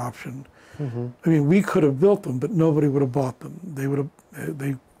an option. Mm-hmm. I mean, we could have built them, but nobody would have bought them.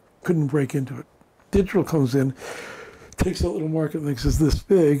 They couldn't break into it. Digital comes in, takes that little market, makes us this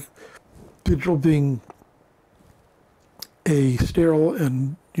big. Digital being a sterile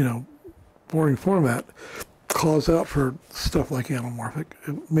and, you know, boring format, calls out for stuff like anamorphic.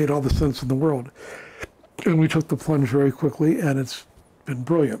 It made all the sense in the world. And we took the plunge very quickly, and it's been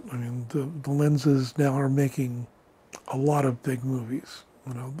brilliant. I mean, the lenses now are making a lot of big movies,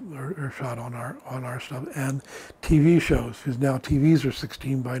 you know, are shot on our stuff, and TV shows, because now TVs are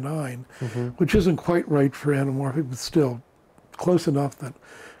 16 by 9, mm-hmm. which isn't quite right for anamorphic, but still close enough that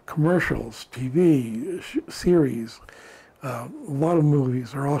commercials, TV, series, a lot of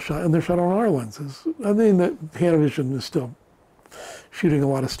movies are all shot, and they're shot on our lenses. I mean, that Panavision is still shooting a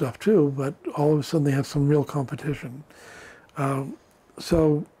lot of stuff too, but all of a sudden they have some real competition.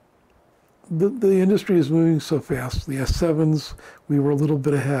 So the industry is moving so fast. The S7s, we were a little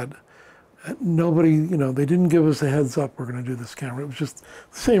bit ahead. Nobody, you know, they didn't give us a heads up, we're going to do this camera. It was just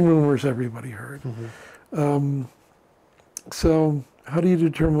the same rumors everybody heard. Mm-hmm. So how do you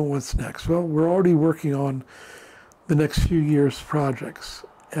determine what's next? Well, we're already working on the next few years' projects.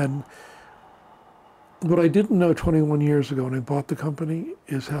 And what I didn't know 21 years ago when I bought the company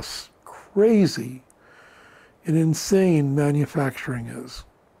is how crazy and insane manufacturing is.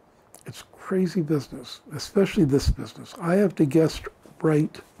 It's crazy business, especially this business. I have to guess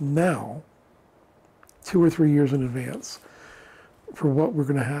right now, 2 or 3 years in advance, for what we're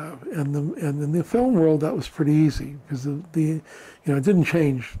going to have. And in the film world, that was pretty easy because it didn't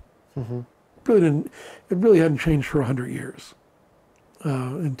change. Mm-hmm. It really hadn't changed for 100 years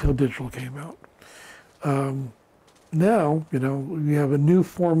until digital came out. Now, we have a new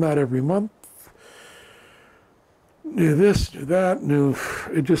format every month. New this, new that, new.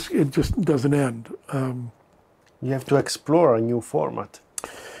 It just doesn't end. You have to explore a new format.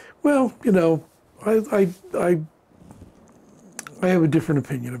 Well, I have a different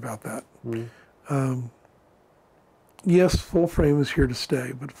opinion about that. Yes, full frame is here to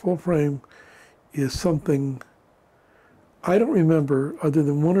stay, but full frame is something I don't remember, other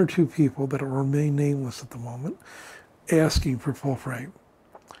than 1 or 2 people that remain nameless at the moment, asking for full frame.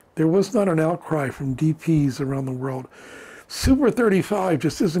 There was not an outcry from DPs around the world. Super 35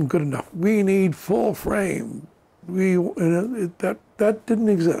 just isn't good enough. We need full frame. That didn't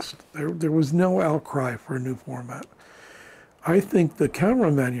exist. There was no outcry for a new format. I think the camera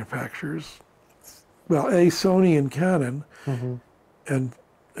manufacturers, well, Sony and Canon, mm-hmm. and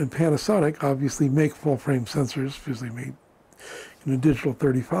Panasonic obviously make full frame sensors because they made digital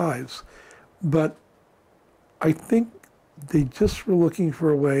 35s, but I think they just were looking for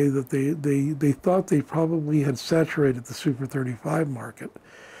a way that they thought they probably had saturated the Super 35 market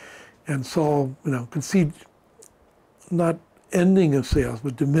and saw, could see not ending of sales,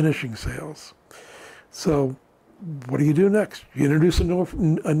 but diminishing sales. So what do you do next? You introduce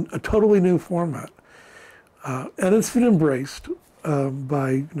a totally new format. And it's been embraced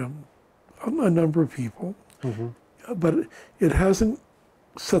by a number of people. Mm-hmm. But it hasn't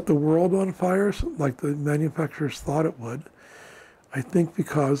set the world on fire like the manufacturers thought it would, I think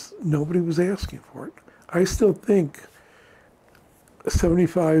because nobody was asking for it. I still think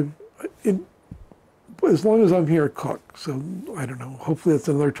 75, as long as I'm here at Cooke, so I don't know, hopefully that's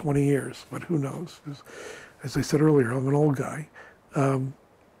another 20 years, but who knows? Because, as I said earlier, I'm an old guy.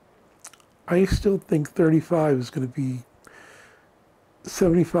 I still think 35 is going to be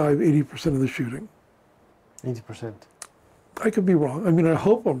 75, 80% of the shooting. 80%. I could be wrong. I mean, I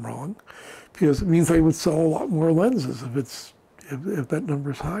hope I'm wrong, because it means I would sell a lot more lenses if that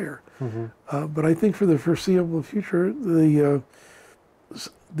number is higher. Mm-hmm. But I think for the foreseeable future, the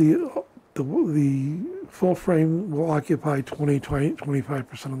full frame will occupy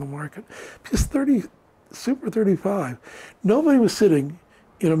 25% of the market. Because Super 35, nobody was sitting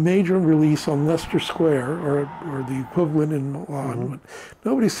in a major release on Leicester Square or the equivalent in Milan. Mm-hmm.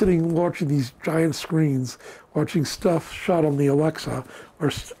 Nobody's sitting watching these giant screens, watching stuff shot on the Alexa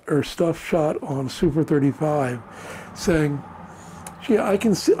or stuff shot on Super 35, saying, "Gee, I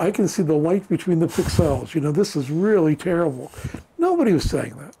can see the light between the pixels. This is really terrible." Nobody was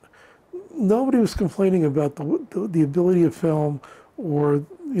saying that. Nobody was complaining about the ability of film or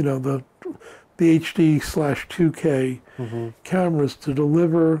the HD/2K mm-hmm. cameras to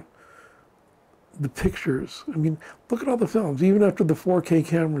deliver the pictures. I mean, look at all the films, even after the 4K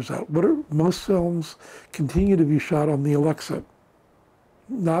cameras out. Most films continue to be shot on the Alexa,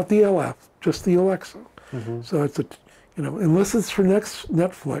 not the LF, just the Alexa. Mm-hmm. So it's unless it's for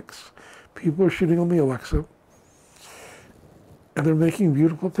Netflix, people are shooting on the Alexa, and they're making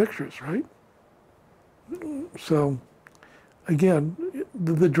beautiful pictures, right? So, again,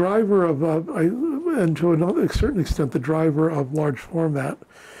 the driver of, and to a certain extent, the driver of large format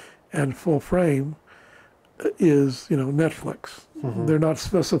and full frame is, Netflix. Mm-hmm. They're not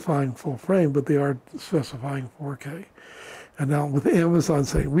specifying full frame, but they are specifying 4K. And now with Amazon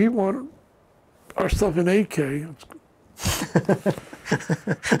saying, we want our stuff in 8K,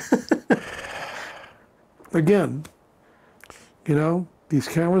 again, these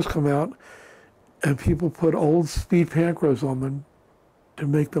cameras come out and people put old speed Pancros on them to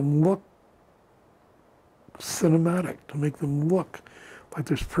make them look cinematic, to make them look like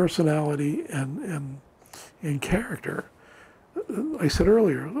there's personality and character. I said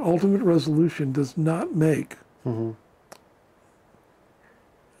earlier, ultimate resolution does not make, mm-hmm.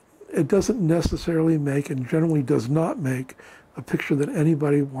 it doesn't necessarily make and generally does not make a picture that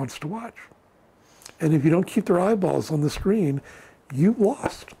anybody wants to watch. And if you don't keep their eyeballs on the screen, you've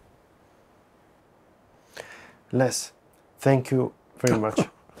lost. Les, thank you very much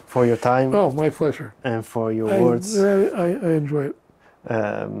for your time. Oh, my pleasure. And for your words. I enjoy it.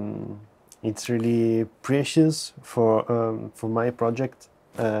 It's really precious for my project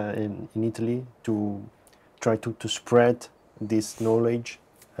in Italy to try to spread this knowledge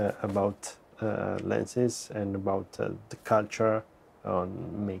about lenses and about the culture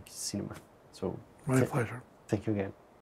on make cinema. So My pleasure. thank you again.